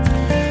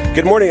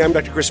Good morning, I'm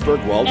Dr. Chris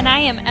Bergwald. And I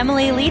am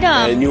Emily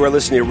Leadham. And you are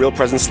listening to Real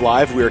Presence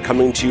Live. We are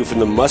coming to you from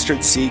the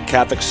Mustard Seed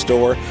Catholic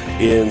Store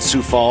in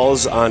Sioux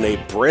Falls on a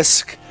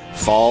brisk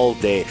fall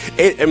day.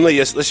 Emily,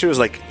 this year was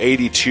like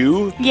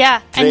 82. Yeah,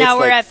 Today and now it's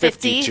we're like at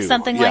 50, 52.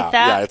 something Yeah, like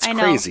that. yeah, it's I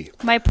know. crazy.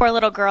 My poor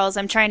little girls,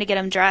 I'm trying to get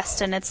them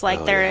dressed, and it's like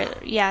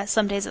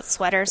some days it's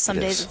sweaters, some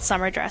days it's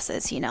summer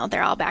dresses.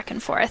 They're all back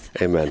and forth.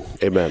 Amen.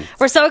 Amen.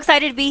 We're so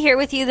excited to be here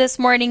with you this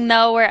morning,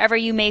 though, wherever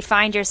you may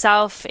find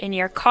yourself, in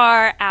your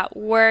car, at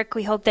work.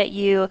 We hope that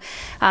you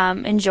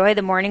enjoy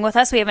the morning with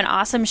us. We have an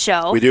awesome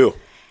show. We do.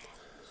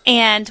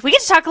 And we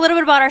get to talk a little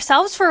bit about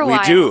ourselves for a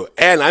while. We do.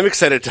 And I'm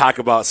excited to talk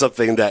about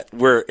something that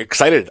we're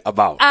excited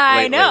about.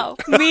 I lately. know.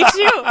 Me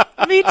too.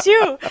 Me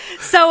too.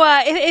 So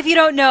if you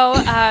don't know,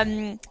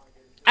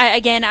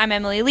 again, I'm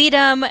Emily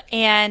Leadham,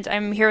 and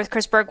I'm here with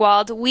Chris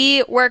Bergwald.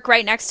 We work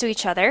right next to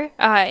each other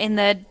in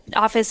the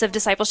Office of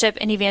Discipleship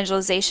and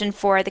Evangelization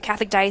for the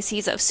Catholic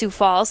Diocese of Sioux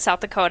Falls, South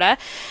Dakota.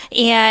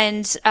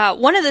 And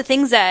one of the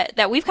things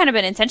that we've kind of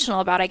been intentional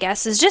about, I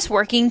guess, is just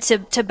working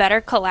to better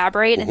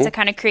collaborate and to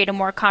kind of create a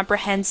more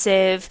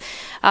comprehensive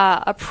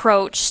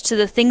approach to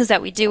the things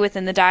that we do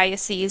within the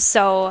diocese.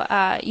 So,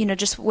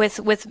 just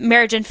with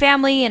marriage and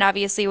family, and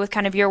obviously with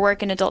kind of your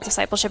work in adult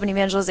discipleship and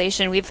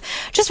evangelization, we've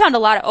just found a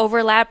lot of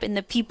overlap in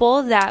the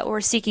people that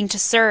we're seeking to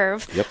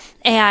serve. Yep.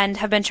 And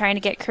have been trying to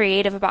get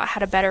creative about how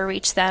to better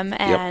reach them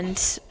and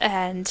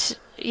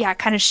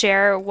kind of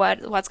share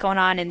what's going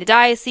on in the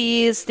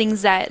diocese,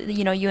 things that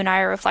you and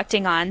I are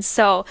reflecting on.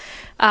 So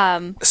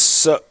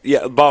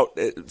about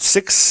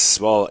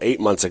 8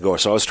 months ago or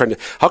so, I was trying to,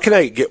 how can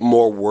I get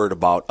more word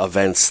about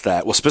events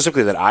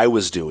specifically that I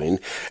was doing,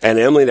 and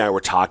Emily and I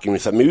were talking, we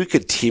thought maybe we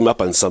could team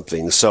up on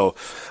something. So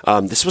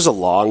this was a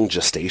long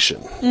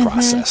gestation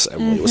process,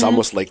 Emily. It was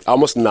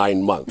almost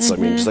 9 months. I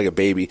mean, just like a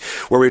baby,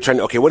 where we were trying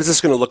to, okay, what is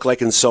this going to look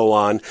like, and so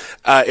on.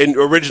 And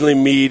originally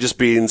me just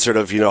being sort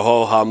of,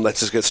 ho-hum, let's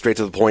just get straight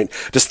to the point,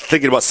 just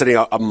thinking about setting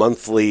out a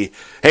monthly,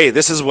 hey,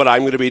 this is what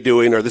I'm going to be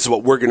doing, or this is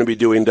what we're going to be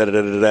doing,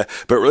 da-da-da-da-da.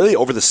 But really,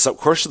 over the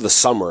course of the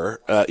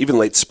summer, even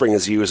late spring,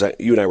 as you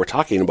and I were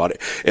talking about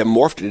it, it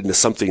morphed into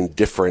something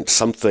different,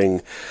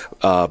 something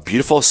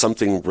beautiful,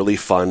 something really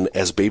fun,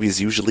 as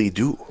babies usually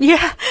do.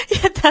 Yeah,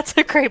 that's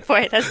a great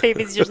point, as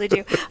babies usually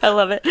do. I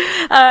love it.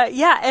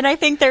 And I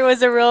think there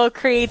was a real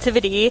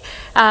creativity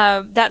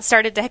that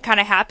started to kind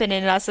of happen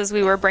in us as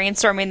we were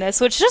brainstorming this,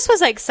 which just was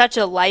like such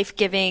a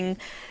life-giving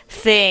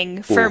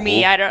thing for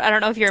me. I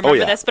don't know if you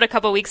remember this, but a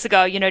couple weeks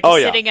ago,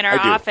 sitting in our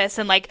office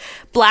and like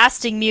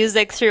blasting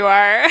music through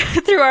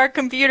our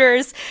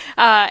computers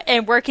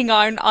and working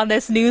on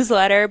this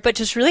newsletter, but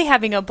just really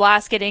having a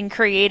blast getting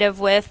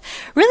creative with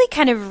really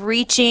kind of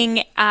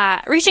reaching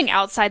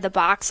outside the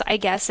box, I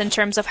guess, in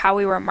terms of how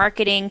we were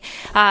marketing.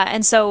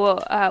 And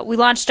so we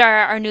launched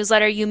our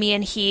newsletter, You, Me,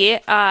 and He,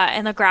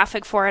 and the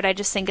graphic for it I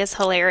just think is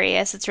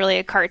hilarious. It's really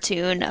a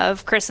cartoon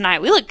of Chris and I.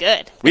 We look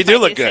good. We do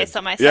look good. Say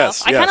so myself.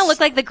 Yes, I kind of look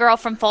like the girl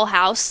from Full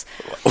House.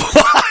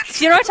 What?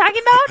 Do you know what I'm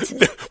talking about?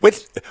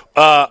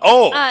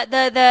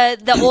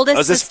 The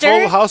oldest is this sister.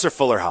 Full House or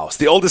Fuller House?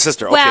 The oldest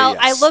sister. Okay, Well,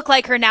 yes. I look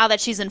like her now that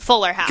she's in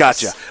Fuller House.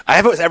 Gotcha. I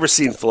haven't ever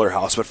seen Fuller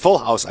House, but Full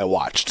House I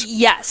watched.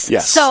 Yes.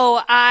 Yes.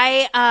 So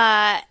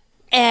I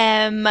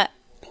am.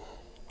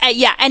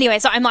 Anyway,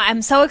 so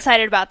I'm so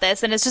excited about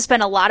this, and it's just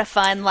been a lot of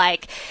fun,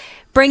 like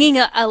bringing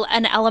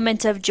an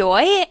element of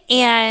joy.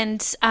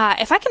 And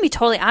if I can be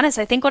totally honest,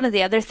 I think one of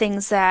the other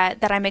things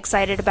that I'm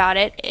excited about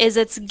it is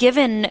it's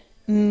given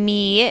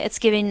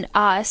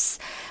us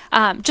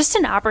just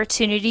an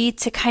opportunity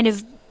to kind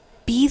of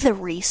be the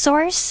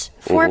resource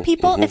for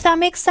people, if that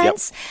makes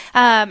sense.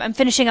 Yep. I'm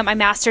finishing up my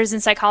master's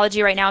in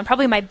psychology right now, and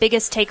probably my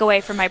biggest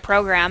takeaway from my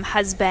program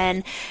has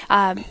been,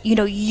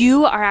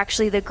 you are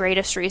actually the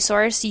greatest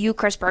resource. You,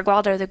 Chris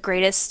Bergwald, are the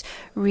greatest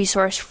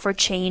resource for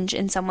change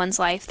in someone's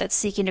life that's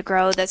seeking to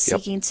grow, that's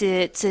seeking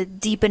to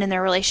deepen in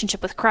their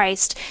relationship with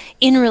Christ.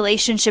 In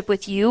relationship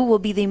with you will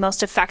be the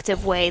most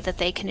effective way that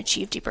they can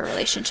achieve deeper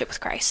relationship with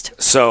Christ.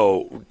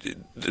 So,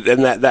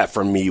 and that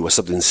for me was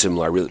something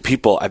similar.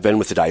 I've been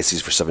with the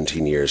diocese for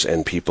 17 years,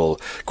 and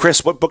people, Chris,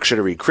 what book should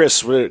I read?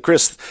 Chris, what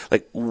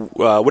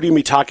are you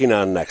be talking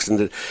on next?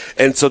 And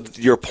so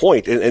your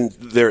point, and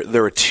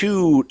there are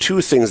two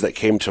things that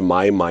came to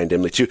my mind,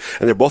 Emily, too,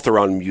 and they're both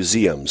around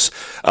museums.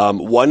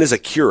 One is a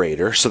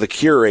curator. So the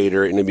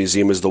curator in a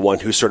museum is the one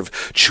who sort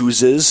of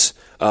chooses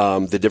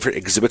the different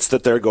exhibits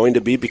that they're going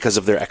to be because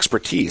of their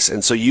expertise.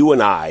 And so you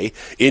and I,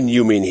 in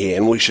You, Me, and He,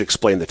 and we should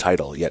explain the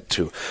title yet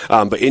too,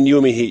 but in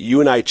You, Me, and He,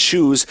 you and I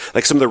choose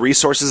like some of the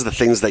resources, the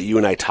things that you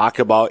and I talk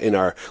about in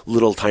our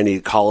little tiny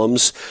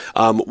columns.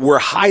 We're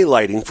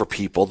highlighting for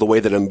people the way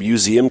that a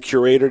museum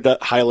curator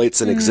highlights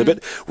an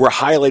exhibit. We're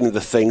highlighting the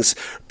things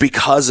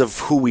because of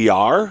who we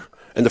are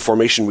and the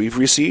formation we've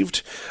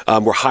received.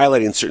 We're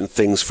highlighting certain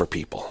things for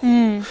people.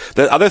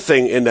 The other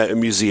thing in a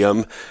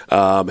museum,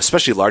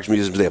 especially large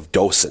museums, they have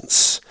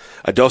docents.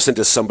 A docent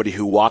is somebody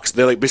who walks,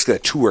 they're like basically a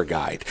tour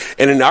guide.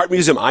 And in an art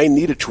museum, I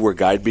need a tour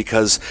guide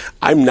because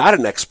I'm not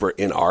an expert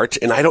in art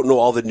and I don't know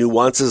all the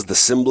nuances, the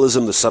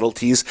symbolism, the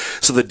subtleties.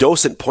 So the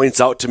docent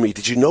points out to me,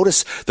 did you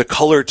notice the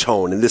color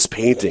tone in this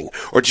painting?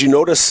 Or did you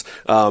notice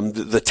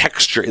the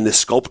texture in this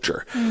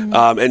sculpture?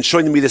 And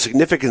showing me the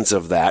significance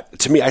of that.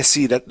 To me, I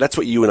see that's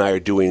what you and I are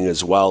doing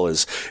as well,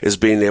 is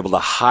being able to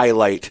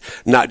highlight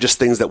not just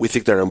things that we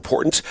think that are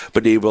important,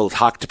 but be able to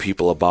talk to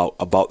people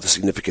about the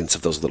significance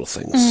of those little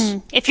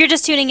things. If you're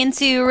just tuning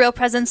into Real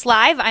Presence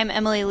Live, I'm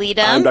Emily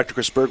Leadham. I'm Dr.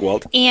 Chris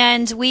Bergwald.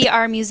 And we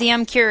are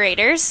museum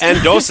curators.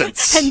 And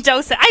docents. And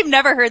docents. I've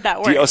never heard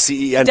that word.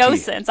 docent.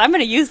 Docents. I'm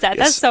going to use that.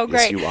 Yes, That's so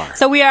great. Yes, you are.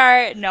 So we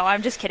are, no,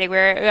 I'm just kidding.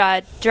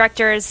 We're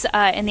directors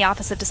in the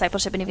Office of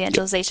Discipleship and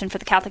Evangelization for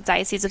the Catholic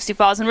Diocese of Sioux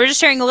Falls. And we're just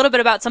sharing a little bit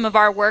about some of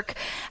our work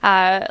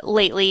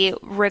lately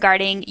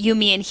regarding You,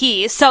 Me, and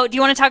He. So do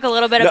you want to talk a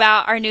little bit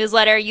about our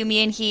newsletter, You,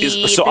 Me, and He,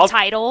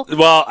 title?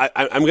 Well,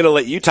 I'm going to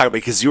let you talk about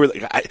it because you were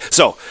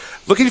so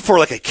looking for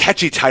like a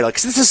catchy title,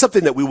 because this is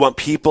something that we want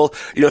people,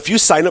 if you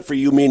sign up for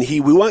You, Me, and He,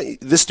 we want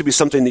this to be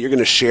something that you're going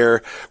to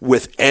share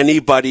with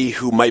anybody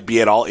who might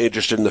be at all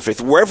interested in the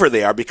faith, wherever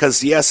they are,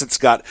 because yes, it's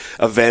got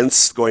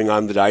events going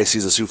on in the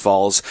Diocese of Sioux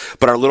Falls,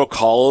 but our little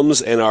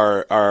columns and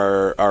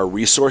our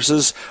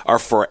resources are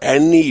for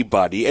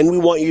anybody, and we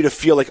want you to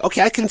feel like,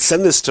 okay, I can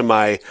send this to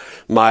my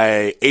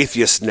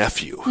atheist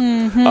nephew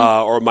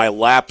or my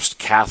lapsed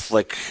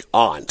Catholic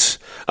aunt,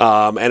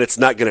 and it's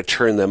not going to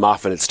turn them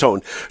off in its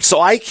tone.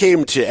 So I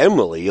came to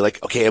Emily,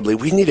 like, okay, Emily,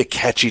 we need a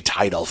catchy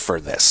title for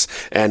this.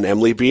 And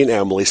Emily, being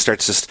Emily,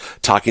 starts just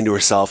talking to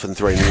herself and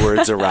throwing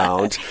words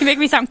around. You make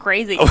me sound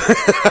crazy.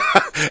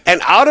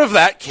 And out of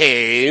that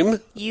came...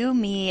 You,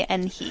 Me,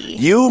 and He.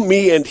 You,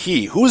 Me, and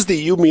He. Who's the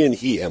You, Me, and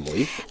He,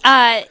 Emily?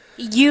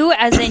 You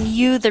as in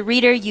you, the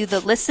reader, you, the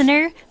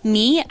listener.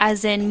 Me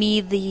as in me,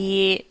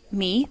 the...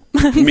 Me.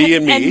 Me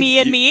and me. And me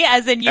and me,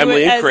 as in you,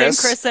 Emily and as Chris.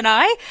 in Chris and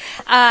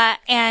I.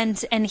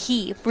 And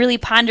he, really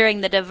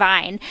pondering the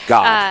divine.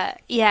 God.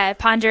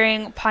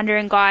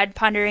 Pondering God,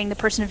 pondering the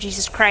person of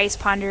Jesus Christ,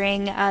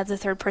 pondering the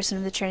third person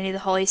of the Trinity, the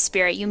Holy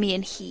Spirit, you, me,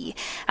 and He.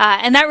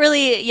 And that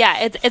really,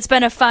 it's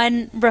been a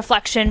fun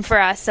reflection for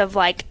us of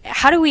like,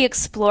 how do we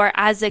explore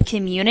as a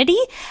community,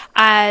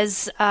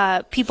 as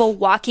people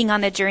walking on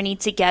the journey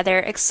together,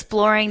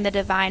 exploring the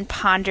divine,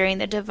 pondering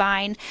the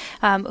divine,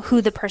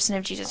 who the person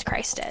of Jesus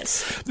Christ is.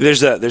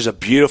 There's a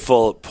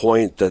beautiful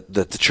point that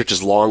the church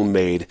has long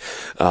made,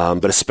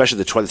 but especially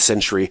the 20th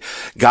century.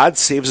 God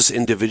saves us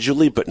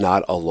individually, but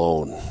not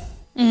alone.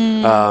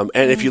 And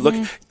if you look,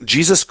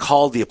 Jesus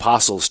called the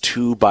apostles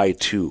 2 by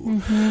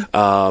 2.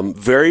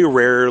 Very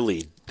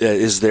rarely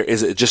is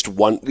it just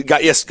one.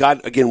 God, yes,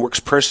 God again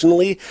works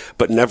personally,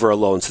 but never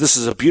alone. So this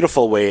is a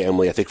beautiful way,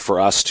 Emily, I think, for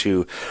us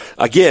to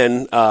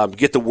again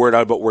get the word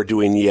out about what we're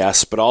doing.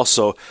 Yes, but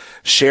also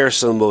share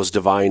some of those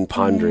divine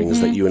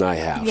ponderings that you and I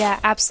have. Yeah,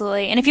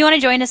 absolutely. And if you want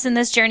to join us in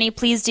this journey,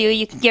 please do.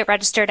 You can get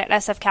registered at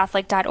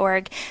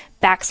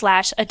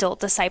sfcatholic.org/adult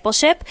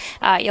discipleship.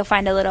 You'll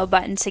find a little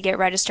button to get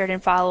registered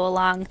and follow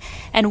along.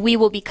 And we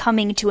will be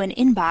coming to an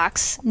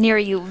inbox near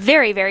you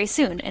very, very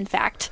soon, in fact.